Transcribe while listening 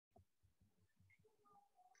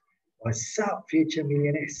What's up, future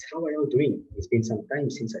millionaires? How are you all doing? It's been some time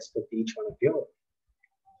since I spoke to each one of you all.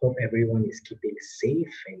 Hope everyone is keeping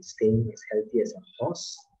safe and staying as healthy as a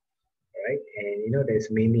horse, right? And there's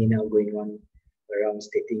many now going on around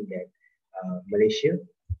stating that Malaysia,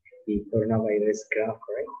 the coronavirus graph,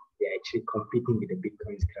 right? They're actually competing with the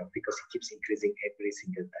Bitcoin's graph because it keeps increasing every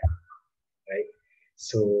single time, right?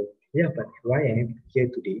 So yeah, but why I am here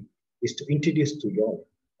today is to introduce to you all,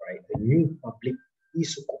 right, the new public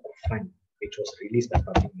e-sukuk fund which was released by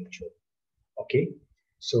Public Mutual. Okay,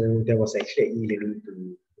 so there was actually an e-learning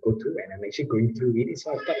to go through, and I'm actually going through it.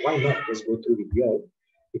 So I thought, why not just go through with you all,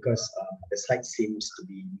 because the slide seems to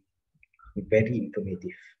be very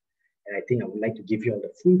informative, and I think I would like to give you all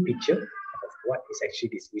the full picture of what is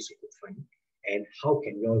actually this e-sukuk fund and how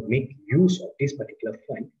can you all make use of this particular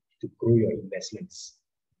fund to grow your investments.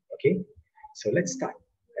 Okay, so let's start.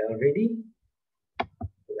 Are you ready?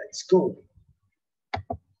 Let's go.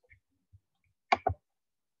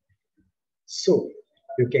 So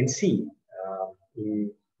you can see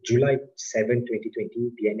in July 7,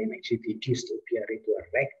 2020, BNM actually reduced the OPR rate to a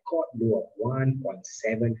record low of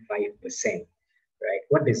 1.75%. Right?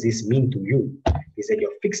 What does this mean to you? Is that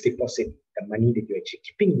your fixed deposit, the money that you're actually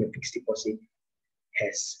keeping in your fixed deposit,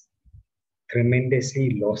 has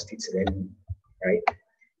tremendously lost its value, right?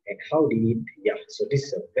 And how did it? Yeah, so this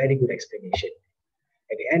is a very good explanation.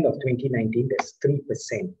 At the end of 2019, there's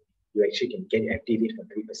 3%. You actually can get your FD rate for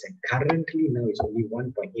 3%. Currently, now it's only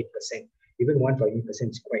 1.8%. Even 1.8%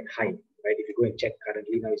 is quite high, right? If you go and check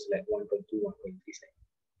currently, now it's like 1.2, 1.3, like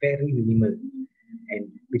very minimal, and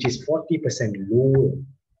which is 40% lower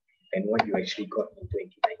than what you actually got in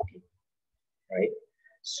 2019, right?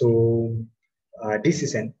 So this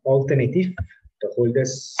is an alternative. The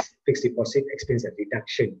holders' fixed deposit experience a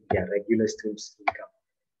reduction in their regular streams income,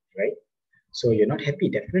 right? So you're not happy.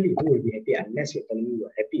 Definitely, who will be happy unless you're telling me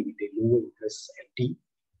you're happy with the lower interest FD?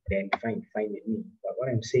 Then fine with me. But what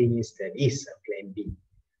I'm saying is there is a plan B.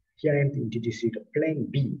 Here I am to introduce you to plan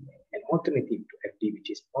B, an alternative to FD, which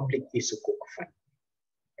is public e-sukuk fund.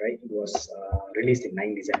 Right? It was released in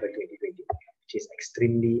 9 December 2020, which is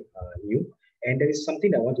extremely new. And there is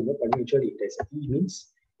something that I want to know. Usually, if there's an E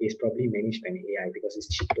means, it's probably managed by an AI because it's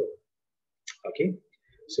cheaper. Okay.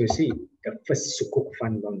 So you see, the first sukuk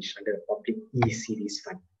fund launched under the public E-series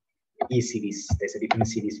fund. E-series, there's a different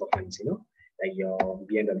series for funds, like your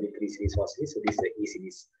BMW 3 series, 4 series. So this is the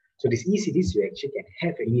E-series. So this E-series, you actually can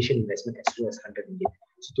have an initial investment as low as 100 ringgit.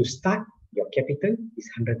 So to start, your capital is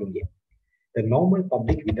 100 ringgit. The normal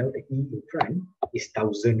public without the E in front is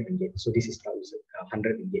 1,000 ringgit. So this is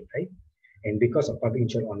 100 ringgit, right? And because of public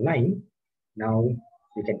insurance online, now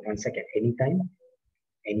you can transact at any time,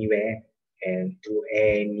 anywhere, and through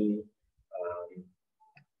any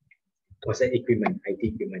equipment, IT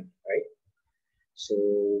equipment, right? So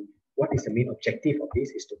what is the main objective of this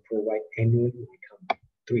is to provide annual income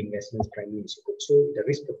through investments primarily in sukuk. So the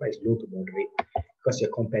risk profile is low to moderate because you're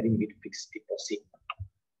comparing with fixed deposit.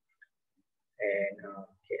 And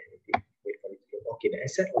wait for it to go. Okay, the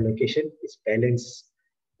asset allocation is balanced,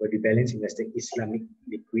 will be balanced investing Islamic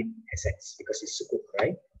liquid assets because it's sukuk,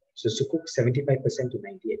 right? So sukuk 75% to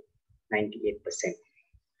 98%.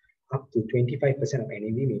 Up to 25% of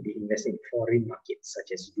NAV may be invested in foreign markets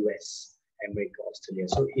such as US, America, Australia.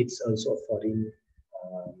 So it's also a foreign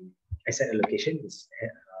asset allocation is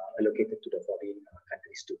allocated to the foreign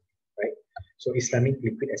countries too, right? So Islamic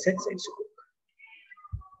liquid assets and sukuk.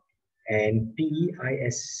 And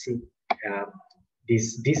PEISC,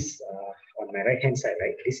 this on my right hand side,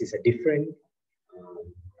 right? This is a different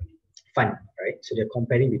fund, right? So they're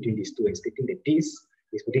comparing between these two and stating that this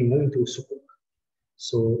is putting more into sukuk.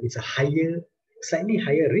 So it's a slightly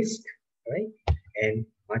higher risk, right? And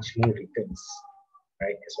much more returns,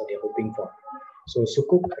 right? That's what they're hoping for. So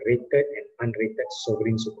sukuk, rated and unrated,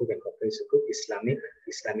 sovereign sukuk and corporate sukuk, Islamic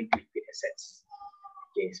liquid assets.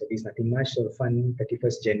 Okay, so this is nothing much. So the fund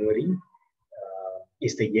 31st January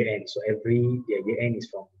is the year end. So their year end is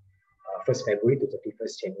from 1st February to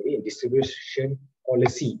 31st January, and distribution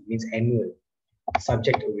policy means annual,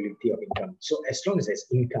 subject to availability of income. So as long as there's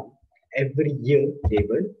income, every year they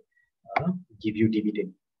will give you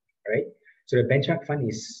dividend, right? So the benchmark fund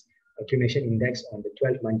is accumulation index on the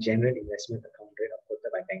 12-month general investment account rate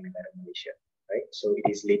quoted by Bank Negara Malaysia, right? So it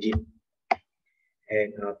is legit.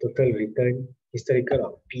 And total return historical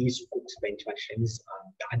of P sukuk's benchmark means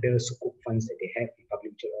the other sukuk funds that they have in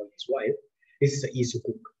public mutual all this while. This is the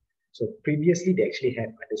e-sukuk. So previously they actually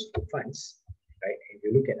had other sukuk funds, right? And if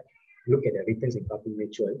you look at the returns in public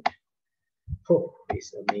mutual, oh,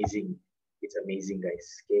 it's amazing. It's amazing,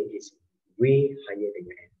 guys. Okay, it's way higher than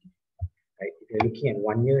your FD. Right? If you're looking at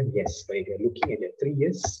 1 year, yes, but if you're looking at the 3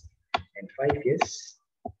 years, and 5 years,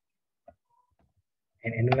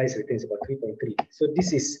 and annualized return is about 3.3. So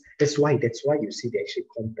that's why you see they're actually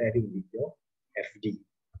comparing with your FD,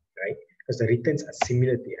 right? Because the returns are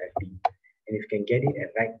similar to FD, and if you can get it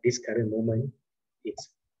at right this current moment, it's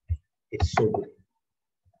so good.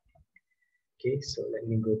 Okay, so let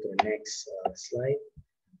me go to the next slide.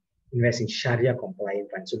 Invest in Sharia compliant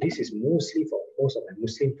funds. So this is mostly for most of my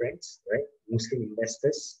Muslim friends, right? Muslim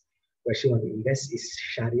investors who actually want to invest is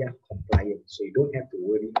Sharia compliant. So you don't have to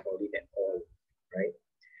worry about it at all, right?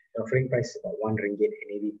 The offering price is about 1 ringgit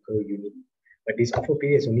NAV per unit. But this offer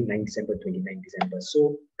period is only 9 December, 29 December.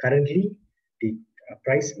 So currently, the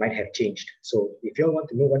price might have changed. So if you all want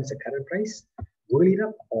to know what is the current price, Google it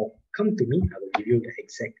up or come to me. I will give you the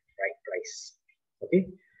exact right price. Okay.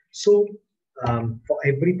 So for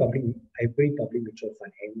every public mutual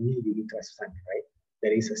fund, any unit trust fund, right,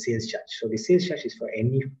 there is a sales charge. So the sales charge is for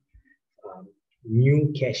any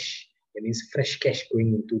new cash, that means fresh cash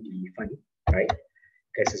going into the fund, right?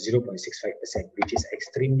 There's a 0.65%, which is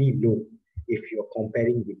extremely low if you're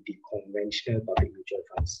comparing with the conventional public mutual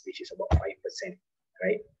funds, which is about 5%,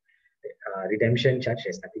 right? Redemption charge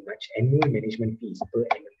is nothing much. Annual management fees per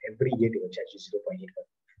annum, every year they will charge you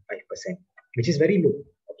 0.85%, which is very low,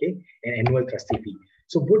 okay? And annual trustee fee.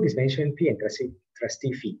 So both this management fee and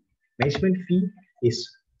trustee fee. Management fee is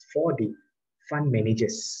for the fund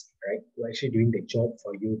managers, right? Who are actually doing the job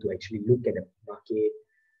for you to actually look at the market,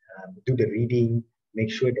 do the reading,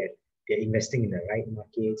 make sure that they're investing in the right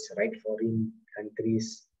markets, right foreign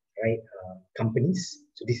countries, right companies.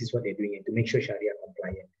 So this is what they're doing, and to make sure Sharia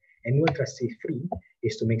compliant. Annual trustee fee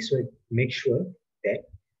is to make sure that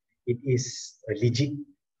it is legit.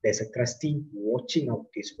 There's a trustee watching out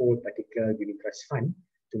this whole particular unit trust fund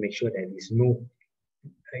to make sure that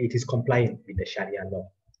it is compliant with the Sharia law,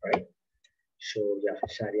 right? So yeah,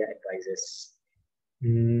 Sharia advisors.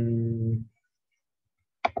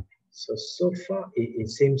 So far it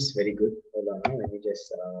seems very good. Hold on, let me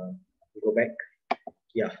just go back.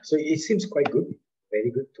 Yeah, so it seems quite good,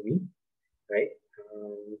 very good to me, right?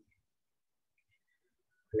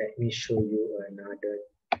 Let me show you another.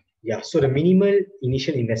 Yeah, so the minimal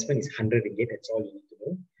initial investment is 100 ringgit. That's all you need to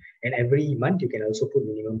know. And every month you can also put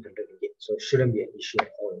minimum 100 ringgit. So it shouldn't be an issue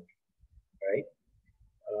at all, right?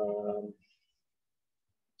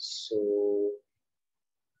 So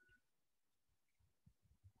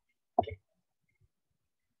okay,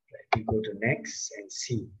 let me go to next and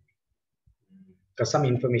see. Because some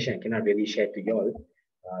information I cannot really share to you all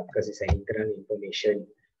because it's an internal information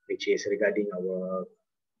which is regarding our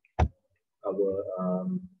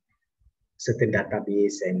certain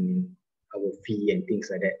database and our fee and things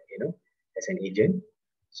like that, as an agent.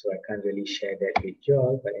 So I can't really share that with you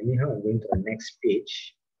all. But anyhow, I'm going to the next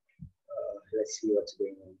page. Let's see what's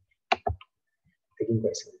going on. Taking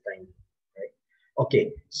quite some time, right?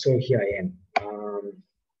 Okay, so here I am.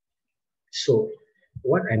 So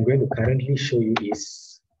what I'm going to currently show you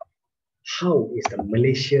is how is the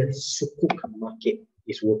Malaysia Sukuk market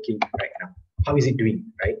is working right now. How is it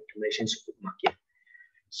doing, right? The Malaysian Sukuk market.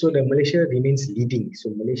 So the Malaysia remains leading. So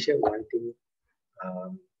Malaysia, one thing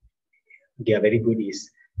they are very good is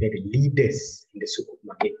they're the leaders in the Sukuk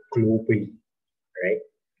market globally, right?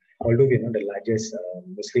 Although we're not the largest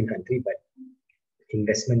Muslim country, but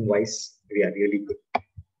investment-wise, we are really good.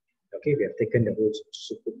 Okay, we have taken the whole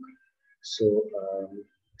Sukuk. So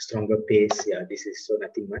stronger pace, yeah, this is so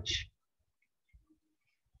nothing much.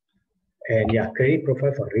 And yeah, credit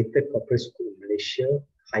profile for rated corporate Sukuk in Malaysia,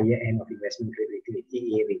 higher end of investment grade rating,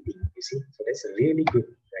 AA rating, you see? So that's really good,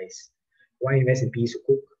 guys. Why invest in PE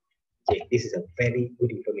Sukuk? Okay, this is a very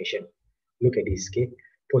good information. Look at this, okay?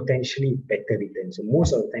 Potentially better return. So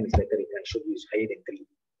most of the time it's better return. Should use higher than 3,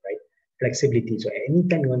 right? Flexibility. So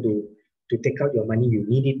anytime you want to take out your money, you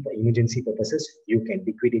need it for emergency purposes, you can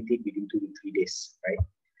liquidate it within 2 to 3 days, right?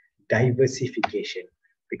 Diversification.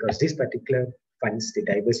 Because this particular funds, they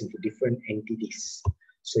diverse into different entities.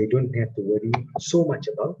 So you don't have to worry so much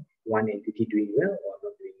about one entity doing well or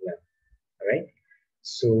not doing well, all right?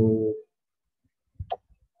 So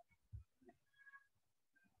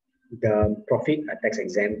the profit are tax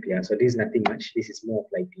exempt, yeah. So this is nothing much. This is more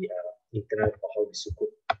of like the internal for how the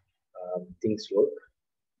Sukuk things work.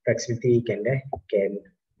 Flexibility can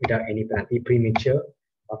without any penalty premature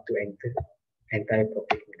up to entire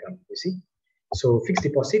profit income. You see, so fixed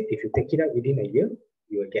deposit, if you take it out within a year,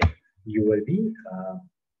 you will be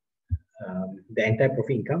the entire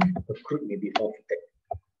profit income accrued may be forfeited.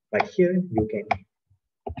 But here you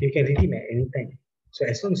can redeem at any time. So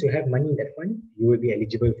as long as you have money in that fund, you will be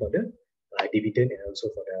eligible for the dividend and also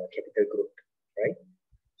for the capital growth, right?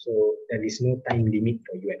 So there is no time limit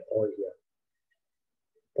for you at all here.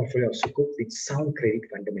 portfolio of sukuk with sound credit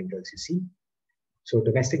fundamentals, you see. So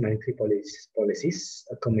domestic monetary policies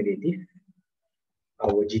accommodative.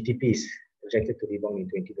 Our GTP is projected to rebound in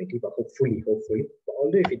 2020, but hopefully, but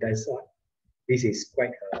although if it does not, this is quite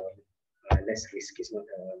less risk. It's not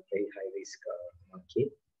a very high risk market.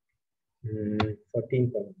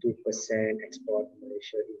 14.2% export,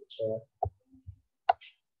 Malaysia import,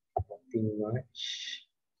 nothing much.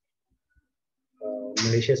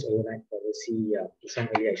 Malaysia's overnight policy, this one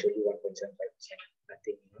earlier I showed you 1.75%,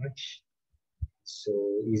 nothing much. So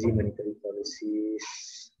easy monetary policies,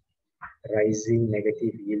 rising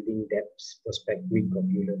negative yielding debts, prospect weak of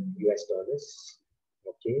US dollars.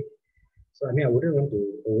 Okay. So I mean, I wouldn't want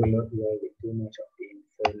to overload you all with too much of the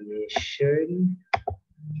information,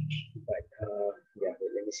 but yeah,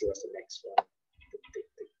 let me see what's the next one.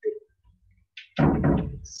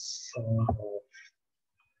 Some of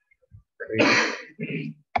credit.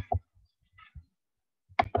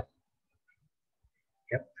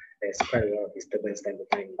 Yep, there's quite a lot of disturbance time to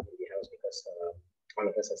time in the house because all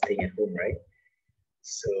of us are staying at home, right?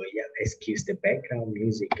 So yeah, excuse the background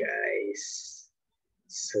music, guys.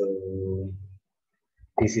 So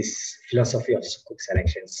this is philosophy of sukuk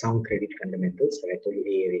selection, sound credit fundamentals, like I told you,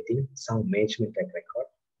 AA rating, sound management track record,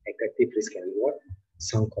 attractive risk and reward,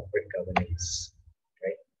 sound corporate governance.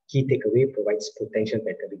 Right? Key takeaway provides potential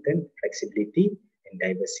better return, flexibility, and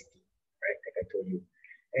diversity. Right? Like I told you.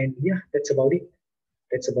 And yeah, that's about it.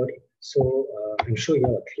 So I'm sure you're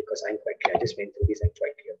clear because I'm quite clear. I just went through this and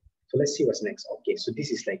quite clear. So let's see what's next. Okay, so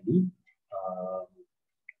this is like the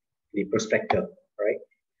prospector, right?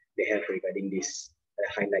 They have regarding this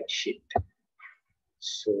highlight sheet.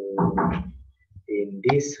 So in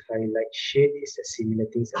this highlight sheet is the similar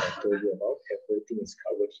things that I told you about. Everything is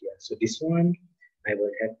covered here. So this one I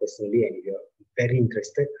will have personally, and if you're very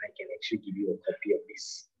interested, I can actually give you a copy of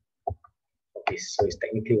this. Okay, so it's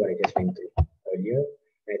technically what I just went through earlier.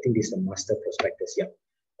 I think this is a master prospectus. Yeah,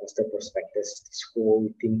 master prospectus. This whole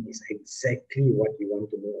thing is exactly what you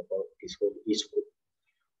want to know about this whole e-scope.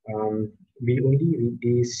 We only read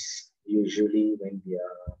this usually when we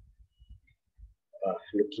are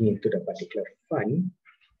looking into the particular fund,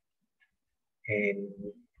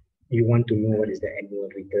 and you want to know what is the annual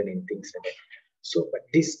return and things like that. So, but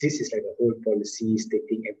this is like a whole policy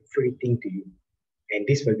stating everything to you, and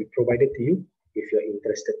this will be provided to you if you're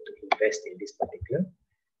interested to invest in this particular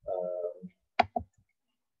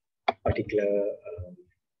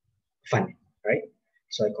fund, right?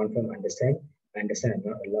 So I confirm, understand. I understand I'm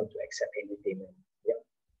not allowed to accept any payment. Yeah.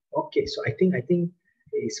 Okay. So I think it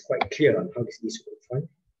is quite clear on how this e-scope fund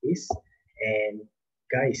is. And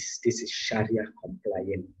guys, this is Sharia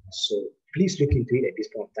compliant. So please look into it at this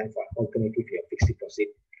point of time for alternative for your fixed deposit.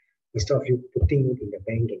 Instead of you putting it in the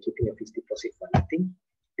bank and keeping your fixed deposit for nothing,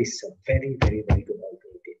 this is a very, very, very good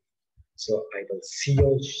alternative. So I will see you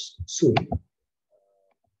all soon.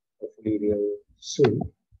 Hopefully real soon,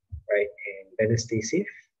 right? And better stay safe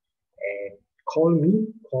and call me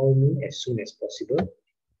as soon as possible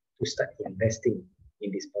to start investing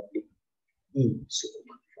in this public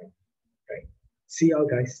e-sukuk fund, right? See y'all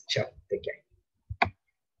guys. Ciao.